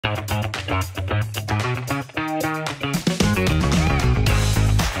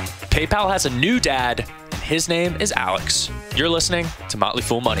PayPal has a new dad, and his name is Alex. You're listening to Motley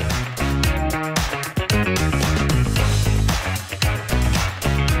Fool Money.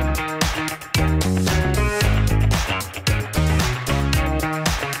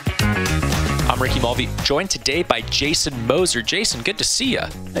 I'm Ricky Mulvey, joined today by Jason Moser. Jason, good to see you.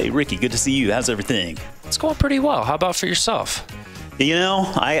 Hey, Ricky, good to see you. How's everything? It's going pretty well. How about for yourself? You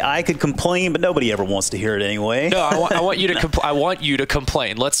know, I could complain, but nobody ever wants to hear it anyway. No, I want you to I want you to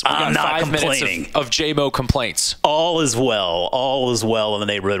complain. We got 5 minutes of JMO complaints. All is well. All is well in the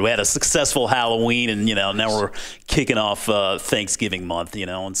neighborhood. We had a successful Halloween, and now we're kicking off Thanksgiving month.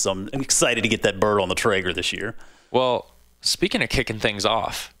 And so I'm excited to get that bird on the Traeger this year. Well, speaking of kicking things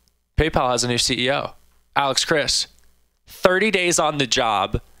off, PayPal has a new CEO, Alex Chriss. 30 days on the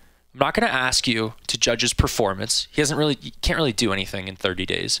job. I'm not going to ask you to judge his performance. He can't really do anything in 30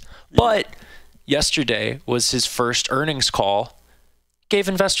 days. But yesterday was his first earnings call. Gave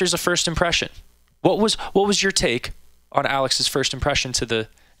investors a first impression. What was your take on Alex's first impression to the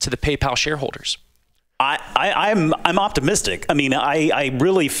PayPal shareholders? I'm optimistic. I mean, I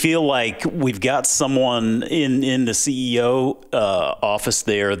really feel like we've got someone in the CEO office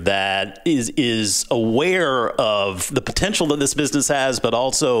there that is aware of the potential that this business has, but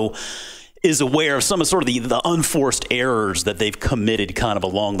also is aware of some of sort of the unforced errors that they've committed kind of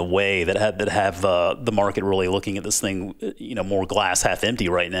along the way that have the market really looking at this thing, more glass half empty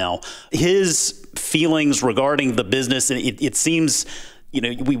right now. His feelings regarding the business, and it seems.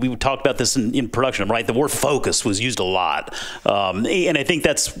 We talked about this in production, right? The word focus was used a lot. And I think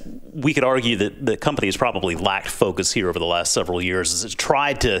we could argue that the company has probably lacked focus here over the last several years as it's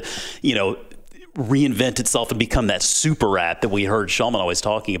tried to, reinvent itself and become that super app that we heard Shulman always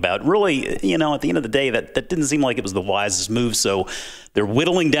talking about. Really, at the end of the day, that didn't seem like it was the wisest move. So they're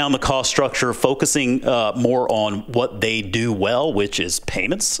whittling down the cost structure, focusing more on what they do well, which is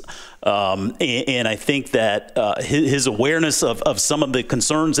payments. And I think that his awareness of some of the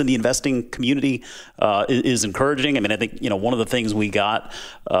concerns in the investing community is encouraging. I mean, I think, one of the things we got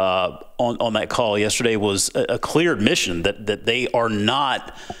on that call yesterday was a clear admission that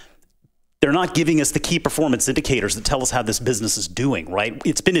they're not giving us the key performance indicators that tell us how this business is doing, right?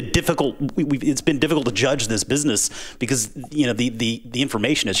 It's been difficult to judge this business because the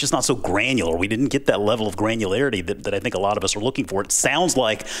information is just not so granular. We didn't get that level of granularity that I think a lot of us are looking for. It sounds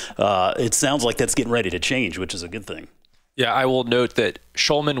like that's getting ready to change, which is a good thing. Yeah, I will note that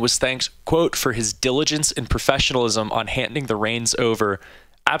Shulman was thanked, quote, for his diligence and professionalism on handing the reins over.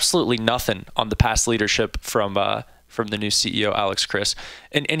 Absolutely nothing on the past leadership from the new CEO, Alex Chriss.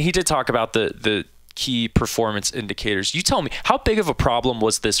 And he did talk about the key performance indicators. You tell me, how big of a problem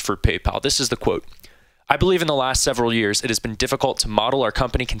was this for PayPal? This is the quote. I believe in the last several years, it has been difficult to model our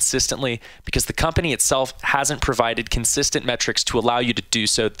company consistently because the company itself hasn't provided consistent metrics to allow you to do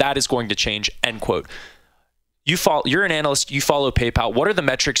so. That is going to change, end quote. You're an analyst, you follow PayPal. What are the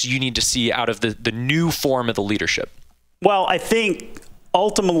metrics you need to see out of the new form of the leadership? Well, I think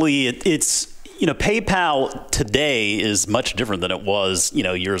ultimately it's, PayPal today is much different than it was,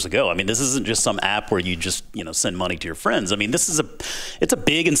 years ago. I mean, this isn't just some app where you just, send money to your friends. I mean, it's a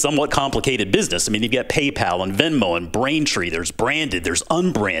big and somewhat complicated business. I mean, you've got PayPal and Venmo and Braintree. There's branded, there's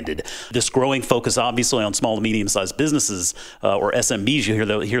unbranded. This growing focus, obviously, on small to medium-sized businesses or SMBs.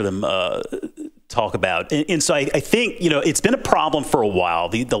 You hear them talk about. And so I think, it's been a problem for a while.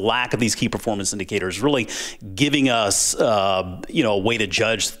 The lack of these key performance indicators really giving us, a way to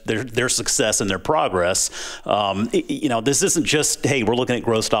judge their success and their progress. This isn't just, hey, we're looking at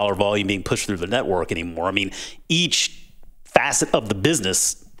gross dollar volume being pushed through the network anymore. I mean, each facet of the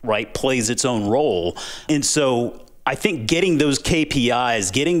business, right, plays its own role. And so I think getting those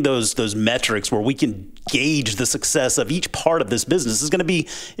KPIs, getting those metrics where we can gauge the success of each part of this business is going to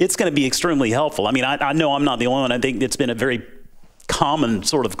be extremely helpful. I mean, I know I'm not the only one. I think it's been a very common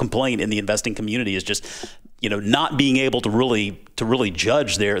sort of complaint in the investing community is just, not being able to really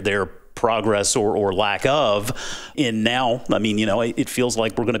judge their progress or lack of. And now, I mean, it feels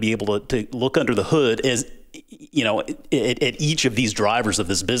like we're going to be able to look under the hood as at each of these drivers of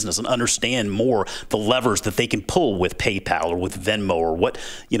this business and understand more the levers that they can pull with PayPal or with Venmo or what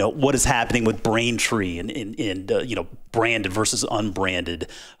is happening with Braintree and branded versus unbranded.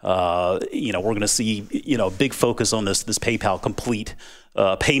 We're going to see a big focus on this PayPal complete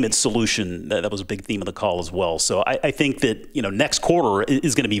payment solution. That was a big theme of the call as well. So I think that next quarter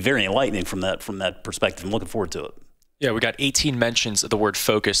is going to be very enlightening from that perspective. I'm looking forward to it. Yeah, we got 18 mentions of the word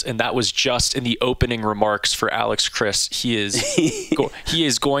focus, and that was just in the opening remarks for Alex Chris. He is he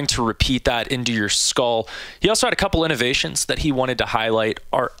is going to repeat that into your skull. He also had a couple innovations that he wanted to highlight.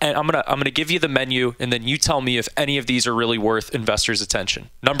 And I'm gonna give you the menu, and then you tell me if any of these are really worth investors'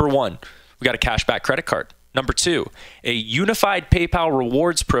 attention. Number 1, we got a cashback credit card. Number 2, a unified PayPal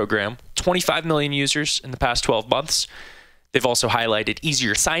rewards program, 25 million users in the past 12 months. They've also highlighted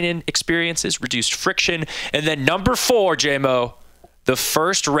easier sign-in experiences, reduced friction. And then number 4, JMO, the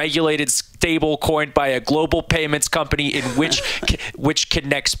first regulated stable coin by a global payments company in which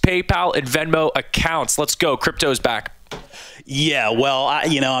connects PayPal and Venmo accounts. Let's go. Crypto's back. Yeah, well,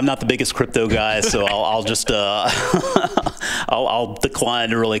 I'm not the biggest crypto guy, so I'll just I'll decline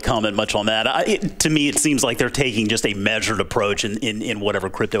to really comment much on that. To me, it seems like they're taking just a measured approach in whatever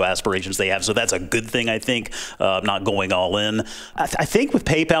crypto aspirations they have. So that's a good thing, I think. Not going all in. I think with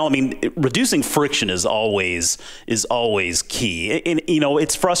PayPal, I mean, reducing friction is always key. And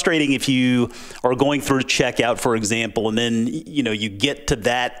it's frustrating if you are going through checkout, for example, and then you get to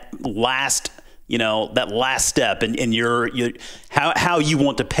that last step and how you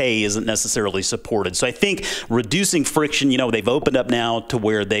want to pay isn't necessarily supported. So I think reducing friction, they've opened up now to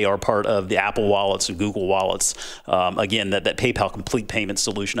where they are part of the Apple wallets and Google wallets. Again, that PayPal complete payment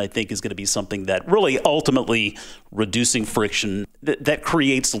solution, I think, is going to be something that really ultimately reducing friction that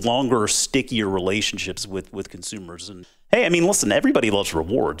creates longer, stickier relationships with consumers. And hey, I mean, listen, everybody loves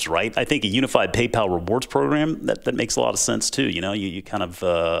rewards, right? I think a unified PayPal rewards program, that makes a lot of sense too. You kind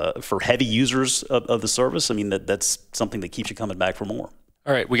of, for heavy users of the service, I mean, that's something that keeps you coming back for more.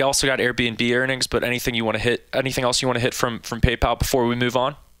 All right, we also got Airbnb earnings, but anything else you want to hit from PayPal before we move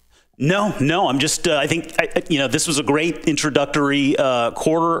on? No, I'm just, I think, this was a great introductory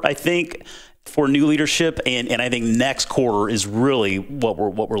quarter, I think, for new leadership, and I think next quarter is really what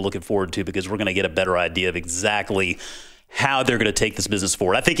we're looking forward to, because we're going to get a better idea of exactly how they're going to take this business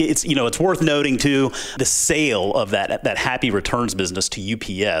forward. I think it's worth noting too, the sale of that Happy Returns business to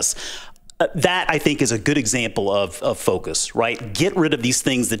UPS. That, I think, is a good example of focus, right? Get rid of these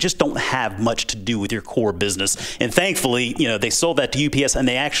things that just don't have much to do with your core business. And thankfully, they sold that to UPS, and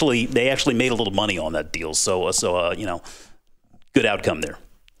they actually made a little money on that deal. So good outcome there.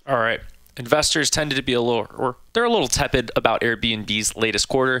 All right. Investors tended to be they're a little tepid about Airbnb's latest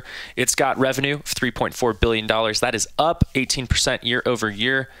quarter. It's got revenue of $3.4 billion. That is up 18% year over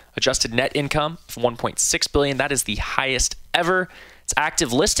year. Adjusted net income of $1.6 billion. That is the highest ever. Its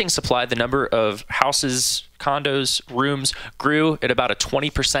active listing supply, the number of houses, condos, rooms, grew at about a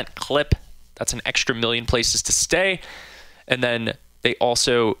 20% clip. That's an extra million places to stay. And then they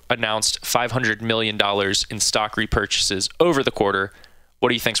also announced $500 million in stock repurchases over the quarter. What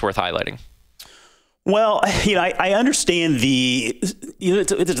do you think's worth highlighting? Well, I understand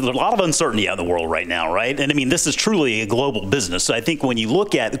there's a lot of uncertainty out in the world right now, right? And I mean, this is truly a global business. So I think when you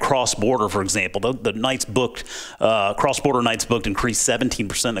look at cross-border, for example, the nights booked, cross-border nights booked increased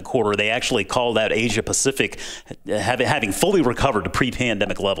 17% in the quarter. They actually called out Asia Pacific having fully recovered to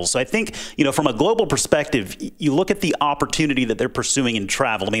pre-pandemic levels. So I think, from a global perspective, you look at the opportunity that they're pursuing in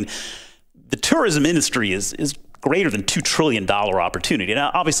travel. I mean, the tourism industry is greater than $2 trillion opportunity. Now,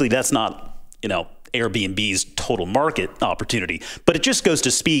 obviously, that's not, Airbnb's total market opportunity, but it just goes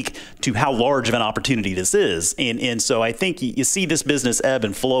to speak to how large of an opportunity this is. And so I think you see this business ebb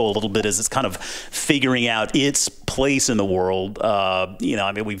and flow a little bit as it's kind of figuring out its place in the world. I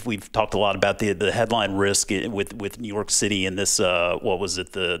mean, we've talked a lot about the headline risk with New York City and this,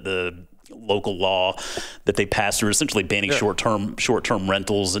 the local law that they passed through, essentially banning short-term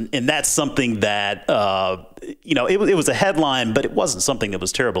rentals, and that's something that it was a headline, but it wasn't something that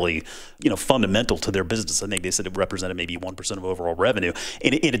was terribly fundamental to their business. I think they said it represented maybe 1% of overall revenue,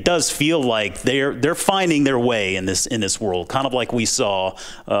 and it does feel like they're finding their way in this world, kind of like we saw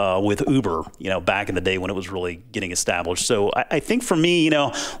with Uber, back in the day when it was really getting established. So I think for me,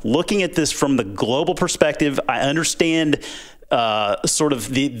 looking at this from the global perspective, I understand sort of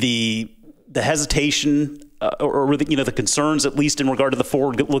the hesitation or the concerns, at least in regard to the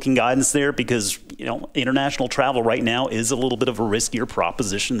forward-looking guidance there, because international travel right now is a little bit of a riskier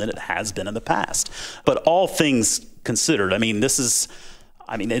proposition than it has been in the past. But all things considered,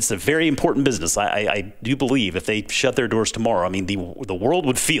 it's a very important business. I do believe if they shut their doors tomorrow, the world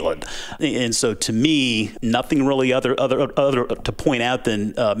would feel it. And so to me, nothing really other to point out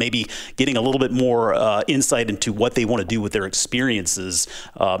than maybe getting a little bit more insight into what they want to do with their experiences.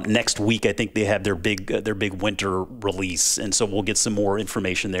 Next week, I think they have their big winter release, and so we'll get some more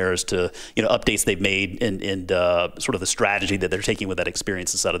information there as to updates they've made and sort of the strategy that they're taking with that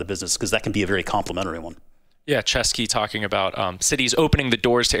experience inside of the business, because that can be a very complimentary one. Yeah, Chesky talking about cities opening the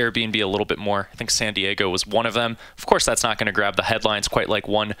doors to Airbnb a little bit more. I think San Diego was one of them. Of course, that's not going to grab the headlines quite like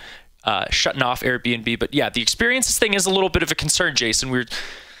one shutting off Airbnb. But yeah, the experiences thing is a little bit of a concern, Jason.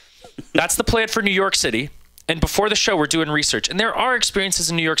 That's the plan for New York City. And before the show, we're doing research. And there are experiences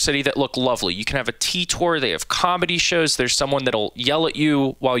in New York City that look lovely. You can have a tea tour. They have comedy shows. There's someone that'll yell at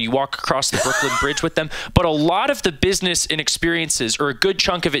you while you walk across the Brooklyn Bridge with them. But a lot of the business and experiences, or a good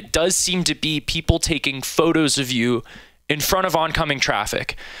chunk of it, does seem to be people taking photos of you in front of oncoming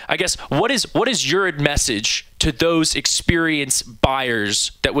traffic. I guess, what is your message to those experience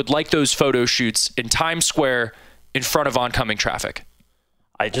buyers that would like those photo shoots in Times Square in front of oncoming traffic?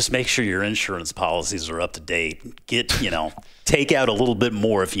 I just make sure your insurance policies are up to date. Take out a little bit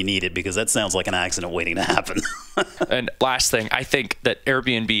more if you need it, because that sounds like an accident waiting to happen. And last thing, I think that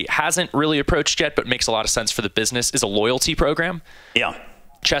Airbnb hasn't really approached yet, but makes a lot of sense for the business, is a loyalty program. Yeah.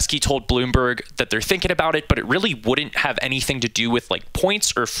 Chesky told Bloomberg that they're thinking about it, but it really wouldn't have anything to do with like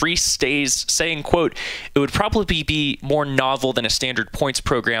points or free stays, saying, quote, it would probably be more novel than a standard points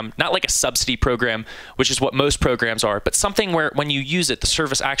program, not like a subsidy program, which is what most programs are, but something where when you use it, the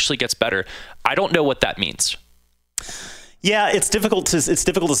service actually gets better. I don't know what that means. Yeah, it's difficult to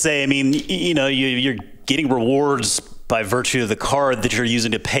say. I mean, you're getting rewards by virtue of the card that you're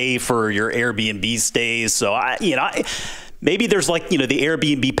using to pay for your Airbnb stays. So maybe there's the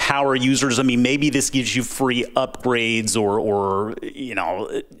Airbnb power users. I mean, maybe this gives you free upgrades, or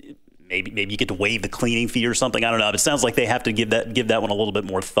maybe you get to waive the cleaning fee or something. I don't know. It sounds like they have to give that one a little bit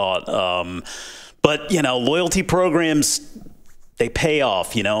more thought. But loyalty programs, they pay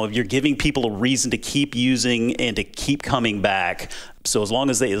off. You're giving people a reason to keep using and to keep coming back. So as long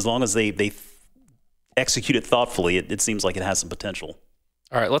as they execute it thoughtfully, it seems like it has some potential.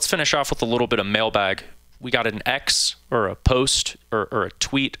 All right, let's finish off with a little bit of mailbag. We got an X or a post or a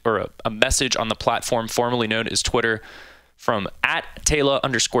tweet or a message on the platform formerly known as Twitter from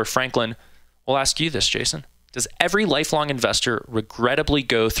 @Taylor_Franklin. We'll ask you this, Jason. Does every lifelong investor regrettably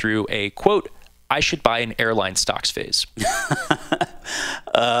go through a, quote, I should buy an airline stocks phase?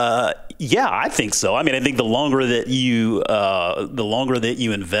 Yeah, I think so. I mean, I think the longer that you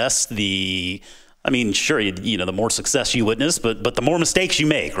invest, sure, the more success you witness, but the more mistakes you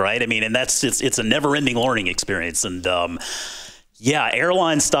make, right? I mean, and it's a never-ending learning experience. And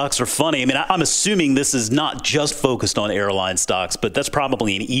airline stocks are funny. I mean, I'm assuming this is not just focused on airline stocks, but that's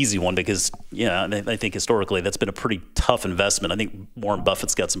probably an easy one because, I think historically that's been a pretty tough investment. I think Warren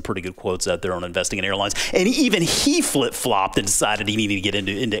Buffett's got some pretty good quotes out there on investing in airlines. And even he flip-flopped and decided he needed to get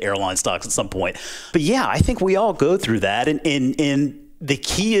into airline stocks at some point. But yeah, I think we all go through that. And the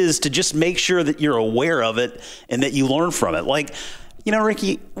key is to just make sure that you're aware of it and that you learn from it. Like,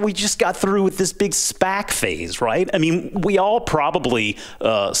 Ricky, we just got through with this big SPAC phase, right? I mean, we all probably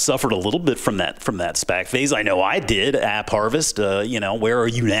suffered a little bit from that SPAC phase. I know I did. App Harvest, where are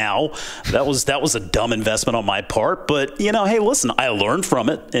you now? That was a dumb investment on my part, but hey, listen, I learned from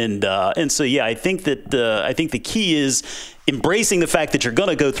it, and so yeah, I think the key is embracing the fact that you're going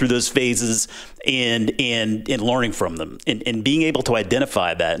to go through those phases and learning from them and being able to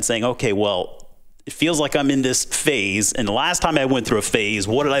identify that and saying, okay, well, it feels like I'm in this phase. And the last time I went through a phase,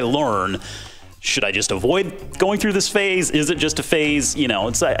 what did I learn? Should I just avoid going through this phase? Is it just a phase?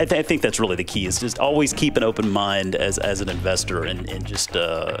 I think that's really the key, is just always keep an open mind as an investor and just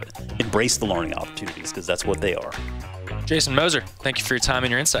embrace the learning opportunities, because that's what they are. Jason Moser, thank you for your time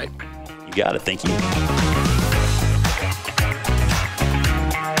and your insight. You got it. Thank you.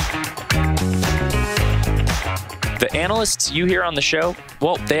 The analysts you hear on the show,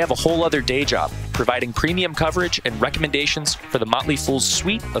 well, they have a whole other day job, providing premium coverage and recommendations for the Motley Fool's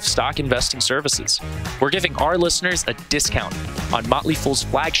suite of stock investing services. We're giving our listeners a discount on Motley Fool's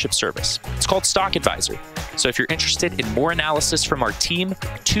flagship service. It's called Stock Advisor. So if you're interested in more analysis from our team,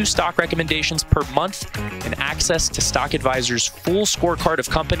 2 stock recommendations per month, and access to Stock Advisor's full scorecard of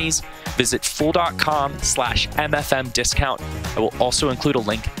companies, visit fool.com/MFM discount. I will also include a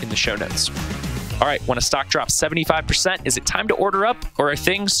link in the show notes. All right, when a stock drops 75%, is it time to order up, or are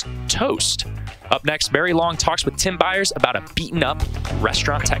things toast? Up next, Barry Long talks with Tim Beyers about a beaten-up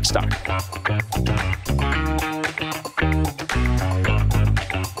restaurant tech stock.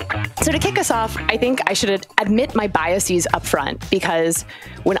 So to kick us off, I think I should admit my biases up front, because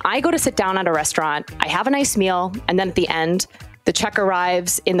when I go to sit down at a restaurant, I have a nice meal, and then at the end, the check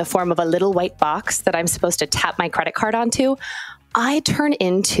arrives in the form of a little white box that I'm supposed to tap my credit card onto. I turn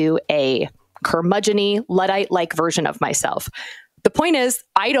into a curmudgeon-y, Luddite-like version of myself. The point is,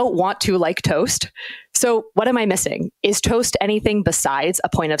 I don't want to like Toast. So what am I missing? Is Toast anything besides a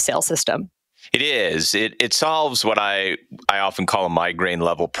point-of-sale system? It is. It solves what I often call a migraine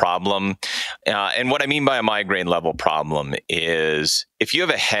level problem. And what I mean by a migraine level problem is if you have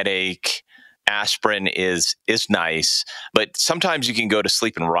a headache, aspirin is nice, but sometimes you can go to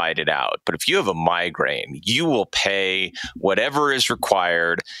sleep and ride it out. But if you have a migraine, you will pay whatever is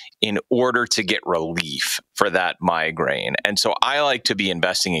required in order to get relief for that migraine. And so I like to be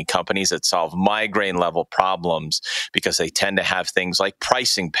investing in companies that solve migraine level problems because they tend to have things like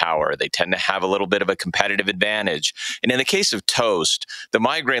pricing power. They tend to have a little bit of a competitive advantage. And in the case of Toast, the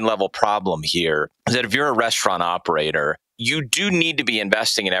migraine level problem here is that if you're a restaurant operator, you do need to be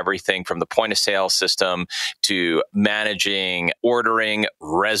investing in everything from the point of sale system to managing, ordering,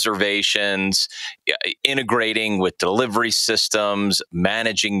 reservations, integrating with delivery systems,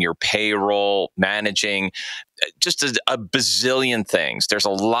 managing your payroll, managing just a bazillion things. There's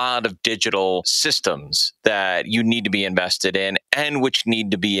a lot of digital systems that you need to be invested in and which need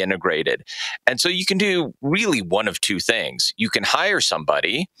to be integrated. And so you can do really one of two things. You can hire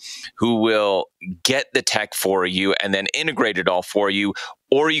somebody who will get the tech for you and then integrate it all for you,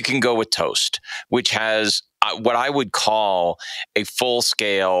 or you can go with Toast, which has what I would call a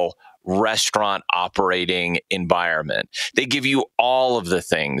full-scale restaurant operating environment. They give you all of the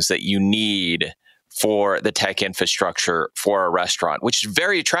things that you need for the tech infrastructure for a restaurant, which is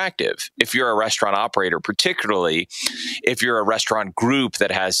very attractive if you're a restaurant operator, particularly if you're a restaurant group that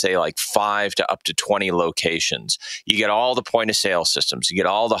has, say, like 5 to up to 20 locations. You get all the point of sale systems, you get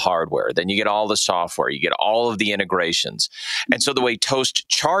all the hardware, then you get all the software, you get all of the integrations. And so the way Toast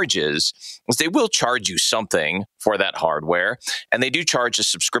charges is they will charge you something for that hardware, and they do charge a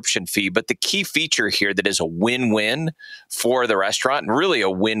subscription fee. But the key feature here that is a win-win for the restaurant, and really a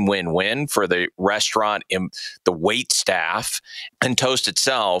win-win-win for the restaurant, the wait staff, and Toast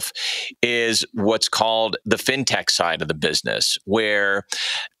itself, is what's called the fintech side of the business, where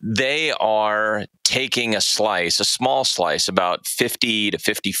they are taking a slice, a small slice, about 50 to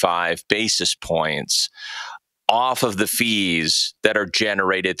 55 basis points off of the fees that are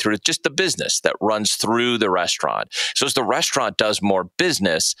generated through just the business that runs through the restaurant. So as the restaurant does more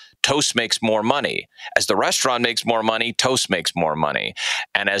business, Toast makes more money. As the restaurant makes more money, Toast makes more money.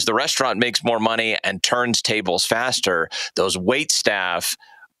 And as the restaurant makes more money and turns tables faster, those wait staff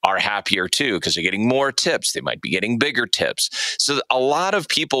are happier too because they're getting more tips. They might be getting bigger tips. So a lot of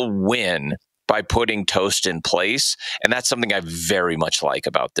people win by putting Toast in place. And that's something I very much like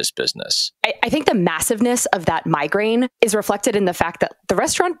about this business. I think the massiveness of that migraine is reflected in the fact that the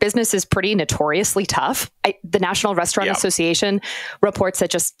restaurant business is pretty notoriously tough. The National Restaurant Association reports that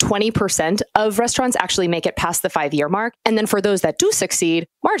just 20% of restaurants actually make it past the 5-year mark. And then for those that do succeed,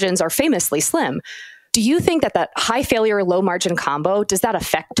 margins are famously slim. Do you think that high failure, low margin combo, does that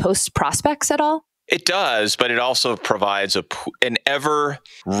affect Toast prospects at all? It does, but it also provides an ever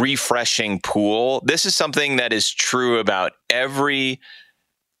refreshing pool. This is something that is true about every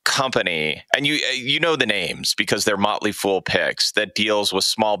company, and you know the names because they're Motley Fool picks, that deals with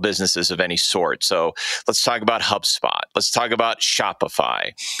small businesses of any sort. So let's talk about HubSpot. Let's talk about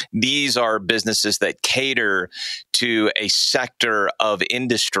Shopify. These are businesses that cater to a sector of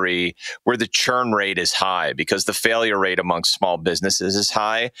industry where the churn rate is high because the failure rate amongst small businesses is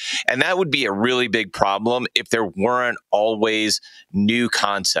high. And that would be a really big problem if there weren't always new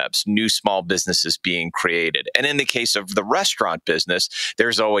concepts, new small businesses being created. And in the case of the restaurant business,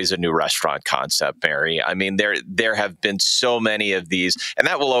 there's always a new restaurant concept, Mary. I mean, there have been so many of these, and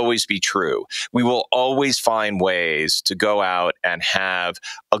that will always be true. We will always find ways to go out and have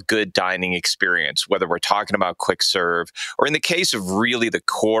a good dining experience, whether we're talking about quick serve, or in the case of really the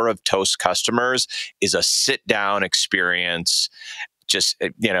core of Toast customers is a sit-down experience. Just,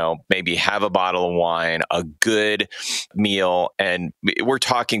 maybe have a bottle of wine, a good meal. And we're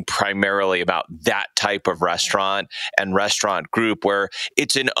talking primarily about that type of restaurant and restaurant group where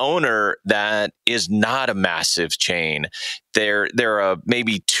it's an owner that is not a massive chain. There are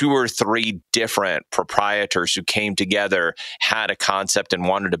maybe 2 or 3 different proprietors who came together, had a concept and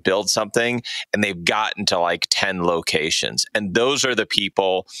wanted to build something, and they've gotten to like 10 locations. And those are the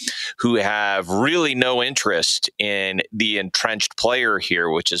people who have really no interest in the entrenched player here,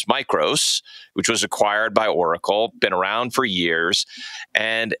 which is Micros, which was acquired by Oracle, been around for years,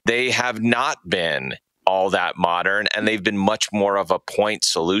 and they have not been all that modern, and they've been much more of a point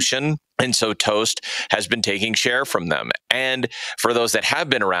solution. And so Toast has been taking share from them. And for those that have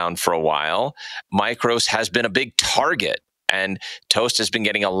been around for a while, Micros has been a big target. And Toast has been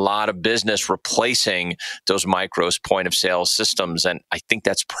getting a lot of business replacing those Micros point of sale systems. And I think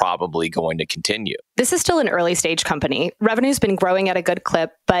that's probably going to continue. This is still an early stage company. Revenue's been growing at a good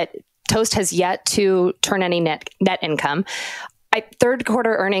clip, but Toast has yet to turn any net income. third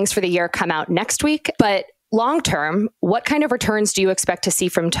quarter earnings for the year come out next week, but long term, what kind of returns do you expect to see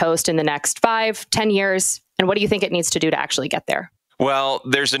from Toast in the next 5, 10 years? And what do you think it needs to do to actually get there? Well,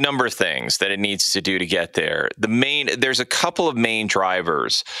 there's a number of things that it needs to do to get there. There's a couple of main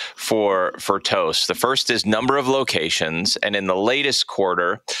drivers for Toast. The first is number of locations. And in the latest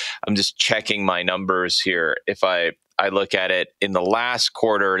quarter, I'm just checking my numbers here. If I look at it, in the last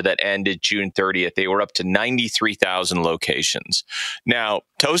quarter that ended June 30th, they were up to 93,000 locations. Now,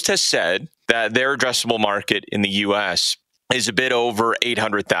 Toast has said that their addressable market in the U.S. is a bit over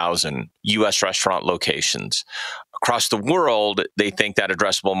 800,000 U.S. restaurant locations. Across the world, they think that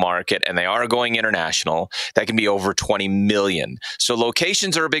addressable market, and they are going international, that can be over 20 million. So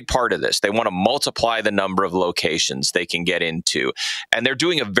locations are a big part of this. They want to multiply the number of locations they can get into. And they're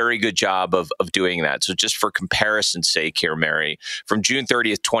doing a very good job of doing that. So just for comparison's sake here, Mary, from June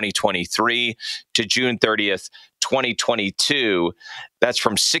 30th, 2023 to June 30th, 2022, that's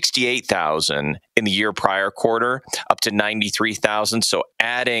from 68,000 in the year prior quarter up to 93,000. So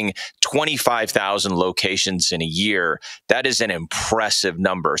adding 25,000 locations in a year, that is an impressive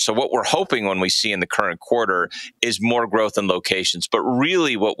number. So what we're hoping when we see in the current quarter is more growth in locations. But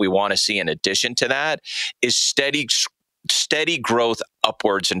really what we want to see in addition to that is steady growth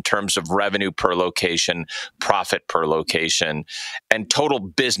upwards in terms of revenue per location, profit per location, and total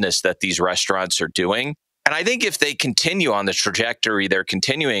business that these restaurants are doing. And I think if they continue on the trajectory they're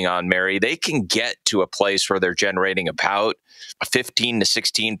continuing on, Mary, they can get to a place where they're generating about a 15 to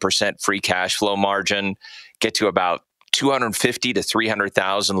 16% free cash flow margin, get to about 250 to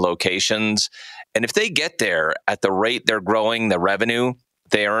 300,000 locations. And if they get there at the rate they're growing the revenue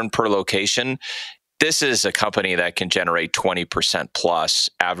they earn per location, this is a company that can generate 20%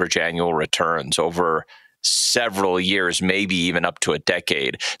 plus average annual returns over several years, maybe even up to a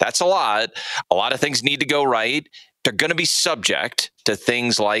decade. That's a lot. A lot of things need to go right. They're going to be subject to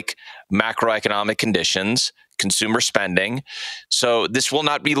things like macroeconomic conditions, consumer spending. So this will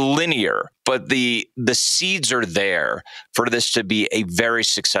not be linear, but the seeds are there for this to be a very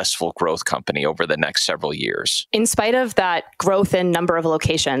successful growth company over the next several years. In spite of that growth in number of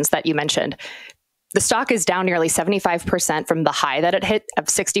locations that you mentioned, the stock is down nearly 75% from the high that it hit of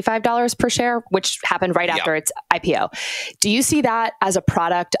 $65 per share, which happened right after its IPO. Do you see that as a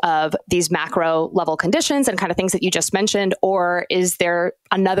product of these macro level conditions and kind of things that you just mentioned? Or is there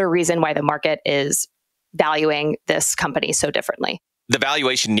another reason why the market is valuing this company so differently? The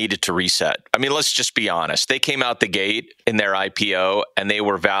valuation needed to reset. I mean, let's just be honest. They came out the gate in their IPO and they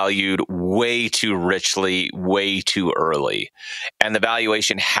were valued way too richly, way too early. And the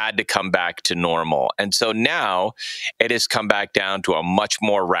valuation had to come back to normal. And so now it has come back down to a much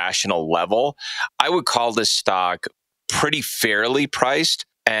more rational level. I would call this stock pretty fairly priced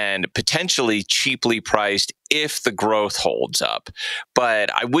and potentially cheaply priced if the growth holds up. But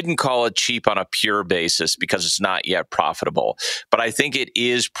I wouldn't call it cheap on a pure basis because it's not yet profitable. But I think it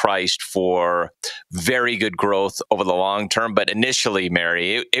is priced for very good growth over the long term. But initially,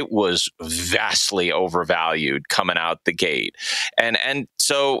 Mary, it was vastly overvalued coming out the gate. And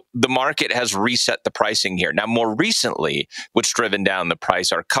so the market has reset the pricing here. Now, more recently, what's driven down the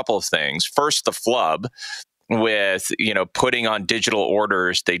price are a couple of things. First, the flub. With, putting on digital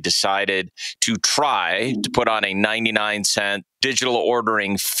orders, they decided to try to put on a 99-cent digital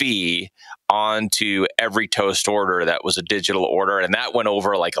ordering fee onto every Toast order that was a digital order. And that went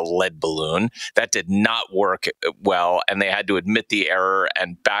over like a lead balloon. That did not work well. And they had to admit the error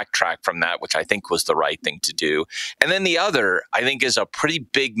and backtrack from that, which I think was the right thing to do. And then the other, I think, is a pretty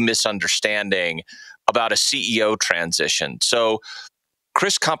big misunderstanding about a CEO transition. So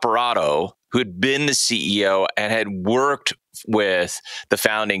Chris Comparato, who had been the CEO and had worked with the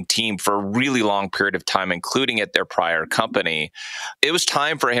founding team for a really long period of time, including at their prior company, it was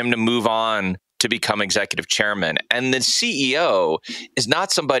time for him to move on to become executive chairman. And the CEO is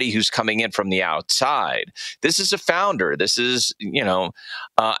not somebody who's coming in from the outside. This is a founder. This is, Anam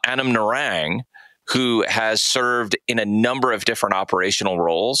Narang, who has served in a number of different operational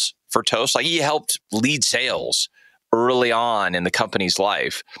roles for Toast. Like, he helped lead sales early on in the company's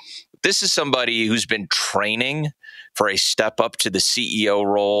life. This is somebody who's been training for a step up to the CEO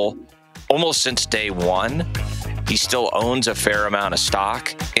role almost since day one. He still owns a fair amount of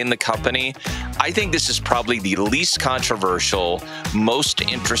stock in the company. I think this is probably the least controversial, most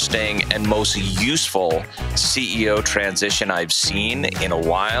interesting, and most useful CEO transition I've seen in a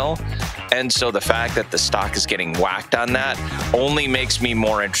while. And so the fact that the stock is getting whacked on that only makes me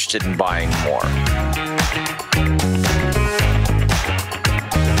more interested in buying more.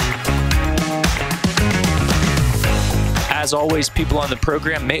 As As always, people on the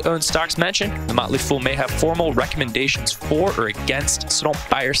program may own stocks mentioned. The Motley Fool may have formal recommendations for or against, so don't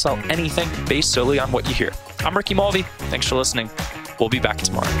buy or sell anything based solely on what you hear. I'm Ricky Mulvey. Thanks for listening. We'll be back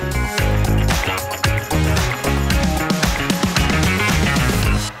tomorrow.